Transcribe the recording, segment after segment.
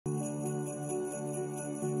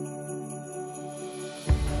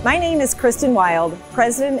My name is Kristen Wild,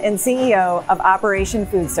 President and CEO of Operation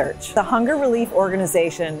Food Search, the hunger relief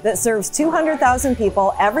organization that serves 200,000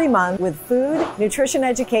 people every month with food, nutrition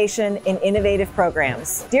education, and innovative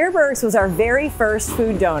programs. Dierbergs was our very first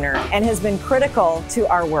food donor and has been critical to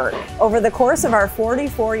our work. Over the course of our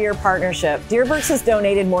 44-year partnership, Dierbergs has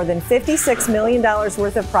donated more than $56 million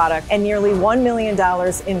worth of product and nearly $1 million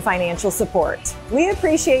in financial support. We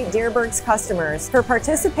appreciate Dierbergs customers for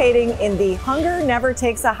participating in the Hunger Never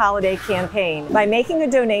Takes a Holiday campaign by making a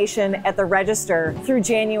donation at the register through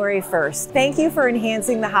January 1st. Thank you for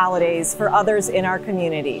enhancing the holidays for others in our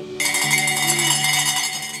community.